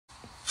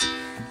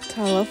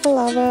Talofa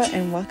lava,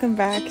 and welcome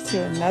back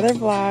to another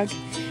vlog.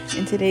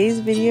 In today's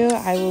video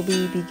I will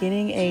be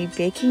beginning a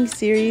baking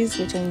series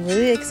which I'm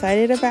really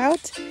excited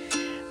about.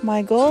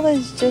 My goal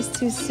is just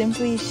to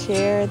simply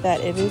share that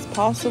it is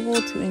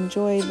possible to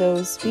enjoy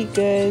those sweet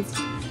goods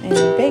and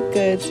baked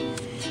goods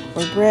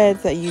or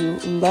breads that you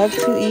love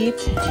to eat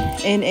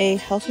in a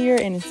healthier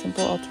and a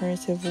simple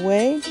alternative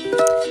way.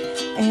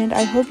 And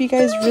I hope you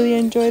guys really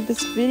enjoyed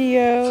this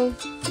video.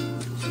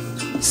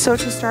 So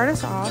to start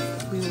us off,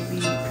 we will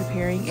be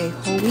preparing a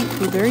whole wheat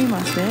blueberry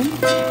muffin,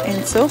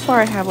 and so far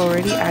I have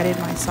already added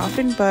my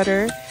softened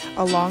butter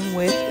along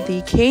with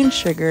the cane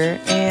sugar,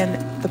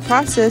 and the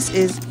process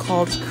is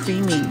called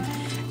creaming,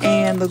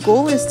 and the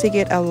goal is to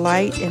get a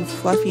light and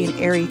fluffy and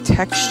airy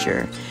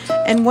texture.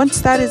 And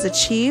once that is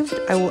achieved,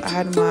 I will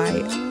add my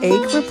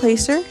egg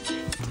replacer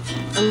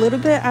a little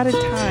bit at a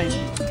time,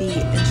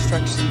 the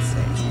instructions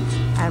say.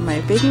 Add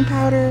my baking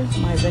powder,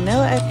 my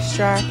vanilla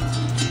extract,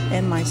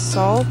 and my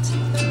salt,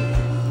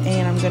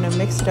 and I'm going to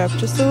mix it up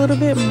just a little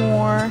bit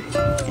more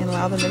and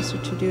allow the mixer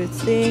to do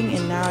its thing.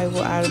 And now I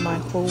will add my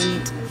whole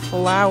wheat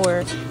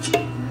flour.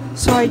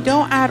 So I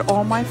don't add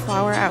all my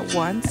flour at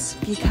once,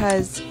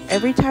 because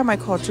every time I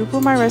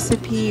quadruple my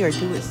recipe or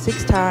do it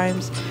 6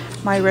 times,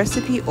 my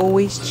recipe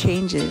always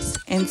changes,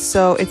 and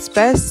so it's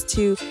best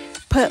to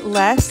put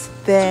less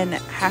than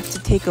have to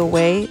take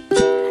away.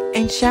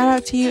 And shout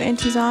out to you,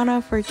 Auntie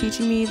Zana, for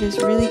teaching me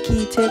this really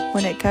key tip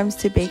when it comes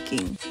to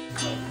baking.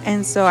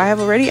 And so I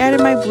have already added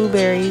my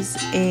blueberries,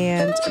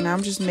 and now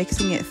I'm just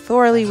mixing it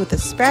thoroughly with a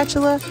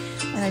spatula,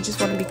 and I just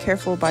want to be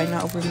careful by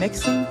not over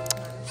mixing.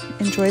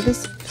 Enjoy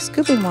this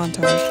scooping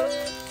montage.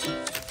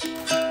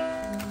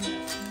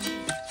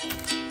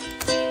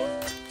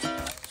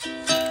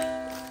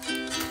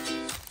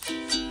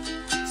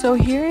 So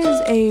here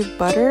is a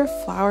butter,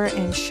 flour,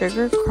 and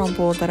sugar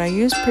crumble that I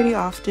use pretty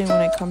often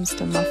when it comes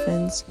to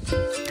muffins.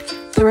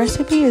 The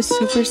recipe is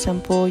super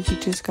simple. You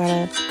just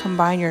gotta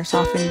combine your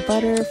softened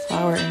butter,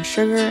 flour, and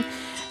sugar,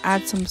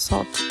 add some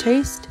salt to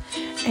taste,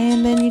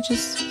 and then you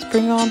just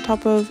sprinkle on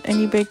top of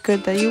any baked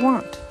good that you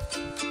want.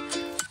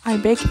 I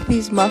baked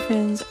these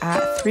muffins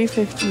at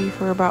 350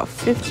 for about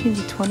 15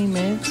 to 20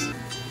 minutes,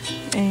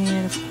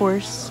 and of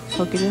course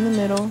poke it in the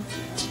middle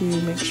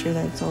to make sure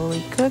that it's all the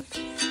way cooked.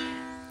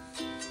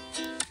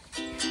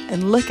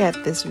 And look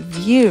at this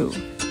view.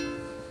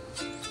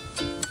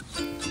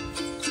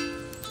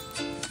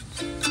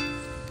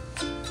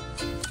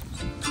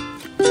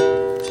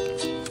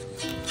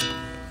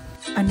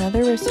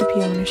 Another recipe I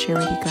want to share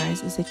with you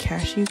guys is a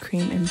cashew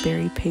cream and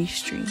berry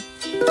pastry.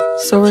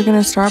 So we're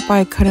going to start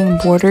by cutting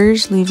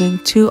borders, leaving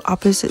 2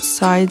 opposite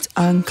sides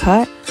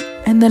uncut,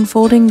 and then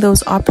folding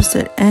those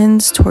opposite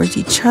ends towards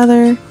each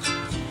other.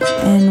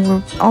 And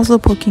we're also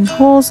poking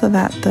holes so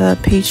that the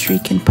pastry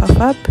can puff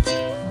up.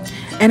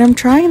 And I'm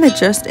trying the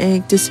Just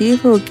Egg to see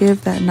if it will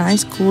give that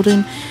nice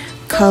golden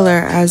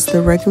color as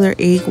the regular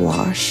egg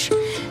wash.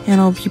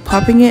 And I'll be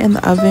popping it in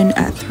the oven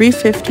at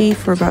 350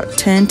 for about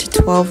 10 to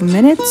 12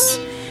 minutes.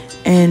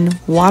 And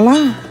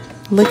voila!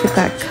 Look at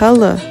that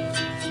color.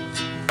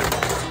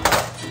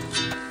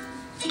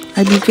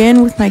 I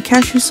begin with my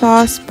cashew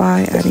sauce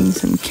by adding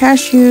some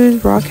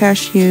cashews, raw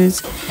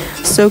cashews,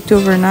 soaked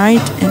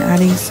overnight, and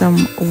adding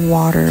some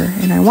water.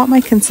 And I want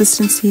my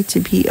consistency to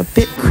be a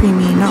bit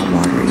creamy, not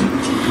watery.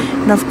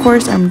 And of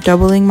course, I'm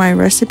doubling my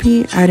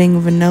recipe, adding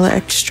vanilla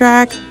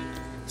extract,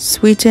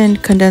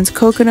 sweetened condensed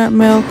coconut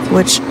milk,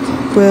 which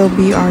will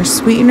be our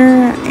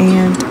sweetener,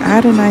 and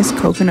add a nice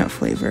coconut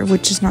flavor,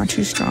 which is not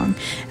too strong.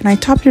 And I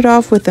topped it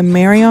off with a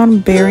Marion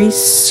berry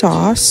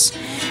sauce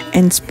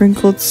and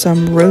sprinkled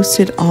some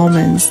roasted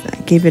almonds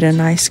that gave it a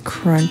nice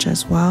crunch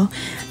as well.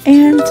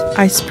 And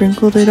I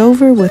sprinkled it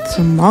over with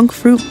some monk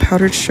fruit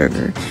powdered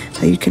sugar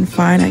that you can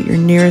find at your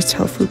nearest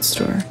health food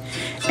store.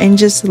 And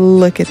just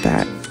look at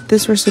that.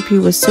 This recipe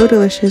was so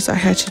delicious, I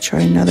had to try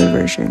another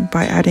version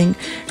by adding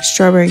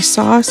strawberry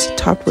sauce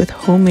topped with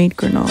homemade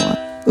granola.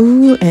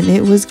 Ooh, and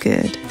it was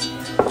good.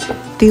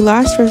 The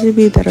last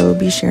recipe that I will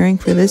be sharing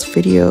for this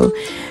video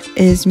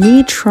is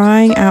me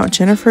trying out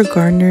Jennifer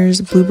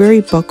Garner's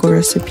blueberry buckle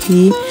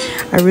recipe.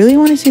 I really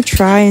wanted to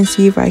try and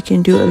see if I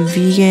can do a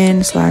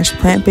vegan /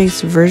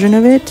 plant-based version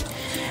of it.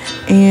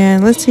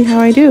 And let's see how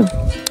I do.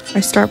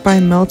 I start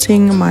by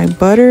melting my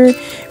butter,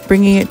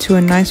 bringing it to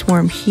a nice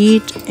warm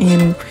heat,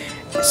 and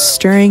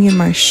stirring in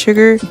my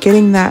sugar,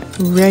 getting that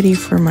ready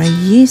for my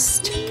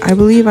yeast. I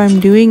believe I'm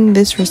doing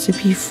this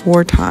recipe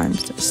 4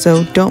 times,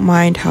 so don't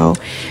mind how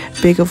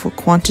big of a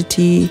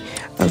quantity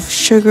of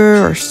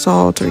sugar or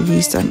salt or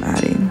yeast I'm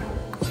adding.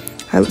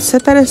 I'll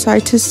set that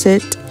aside to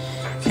sit,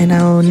 and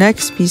I will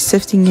next be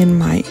sifting in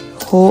my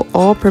whole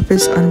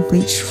all-purpose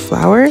unbleached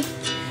flour,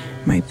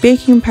 my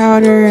baking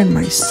powder, and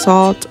my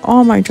salt,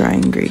 all my dry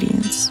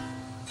ingredients.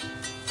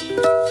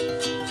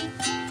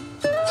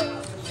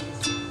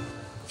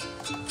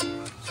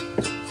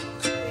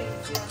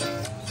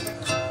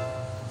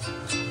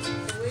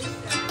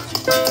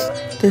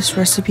 This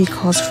recipe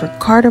calls for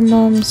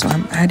cardamom, so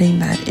I'm adding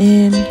that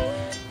in,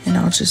 and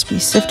I'll just be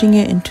sifting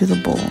it into the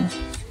bowl.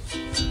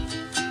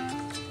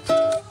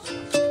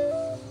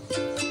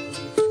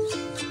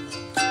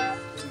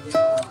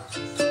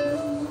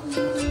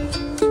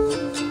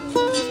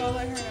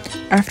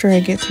 After I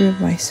get through with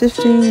my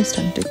sifting, it's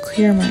time to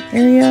clear my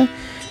area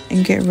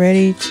and get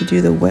ready to do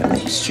the wet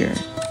mixture.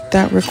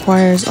 That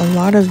requires a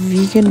lot of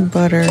vegan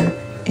butter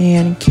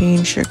and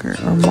cane sugar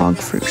or monk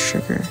fruit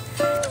sugar,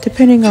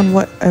 depending on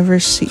whatever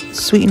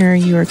sweetener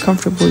you are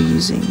comfortable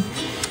using.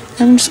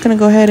 I'm just going to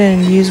go ahead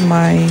and use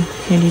my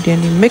handy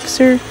dandy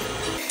mixer.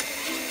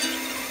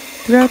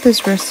 Throughout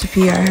this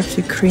recipe, I have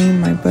to cream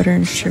my butter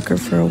and sugar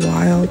for a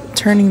while,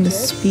 turning the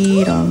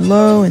speed on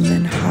low and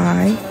then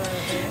high.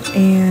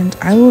 And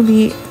I will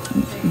be,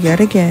 yet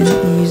again,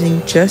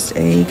 using just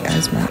egg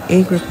as my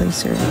egg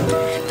replacer.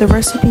 The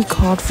recipe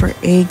called for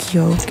egg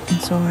yolk, and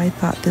so I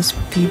thought this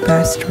would be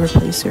best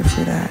replacer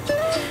for that.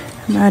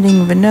 I'm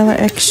adding vanilla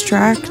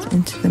extract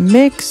into the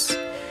mix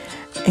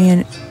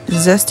and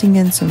zesting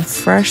in some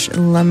fresh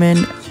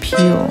lemon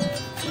peel.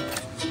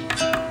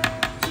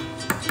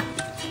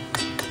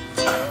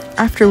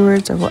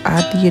 Afterwards, I will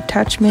add the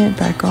attachment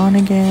back on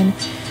again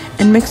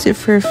and mix it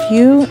for a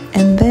few,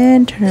 and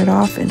then turn it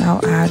off, and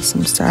I'll add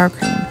some sour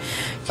cream.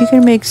 You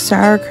can make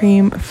sour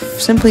cream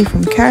simply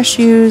from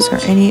cashews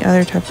or any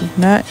other type of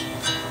nut,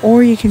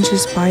 or you can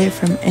just buy it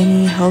from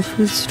any health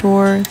food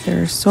store.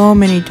 There are so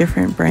many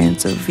different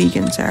brands of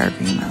vegan sour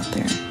cream out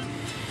there.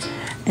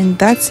 And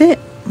that's it.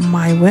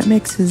 My wet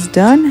mix is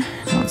done.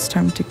 Now it's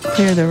time to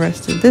clear the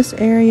rest of this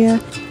area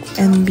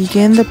and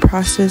begin the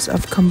process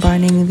of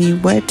combining the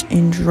wet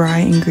and dry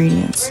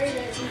ingredients.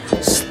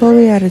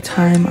 Slowly at a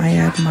time, I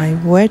add my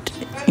wet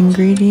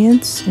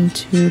ingredients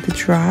into the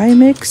dry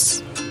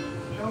mix.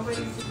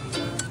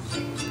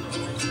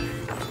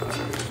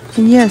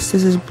 And yes,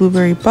 this is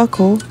blueberry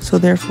buckle, so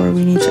therefore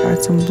we need to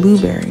add some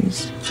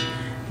blueberries.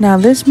 Now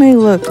this may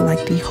look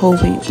like the whole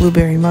wheat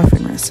blueberry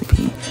muffin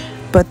recipe,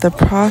 but the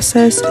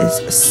process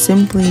is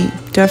simply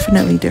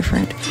definitely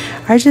different.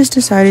 I just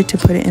decided to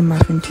put it in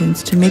muffin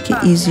tins to make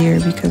it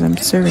easier because I'm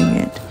serving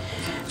it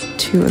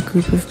to a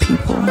group of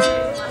people.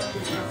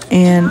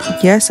 And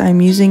yes,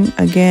 I'm using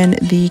again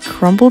the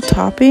crumbled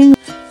topping,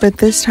 but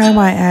this time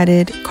I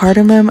added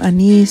cardamom,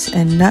 anise,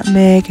 and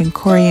nutmeg and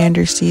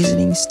coriander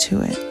seasonings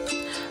to it.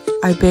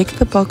 I baked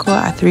the buckle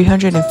at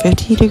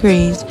 350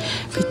 degrees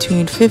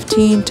between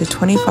 15 to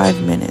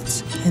 25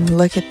 minutes, and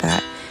look at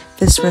that.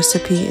 This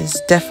recipe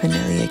is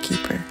definitely a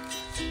keeper.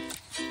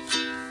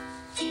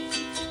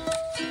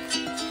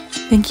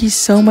 Thank you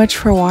so much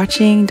for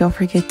watching. Don't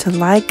forget to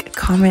like,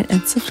 comment,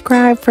 and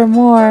subscribe for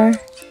more.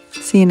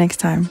 See you next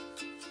time.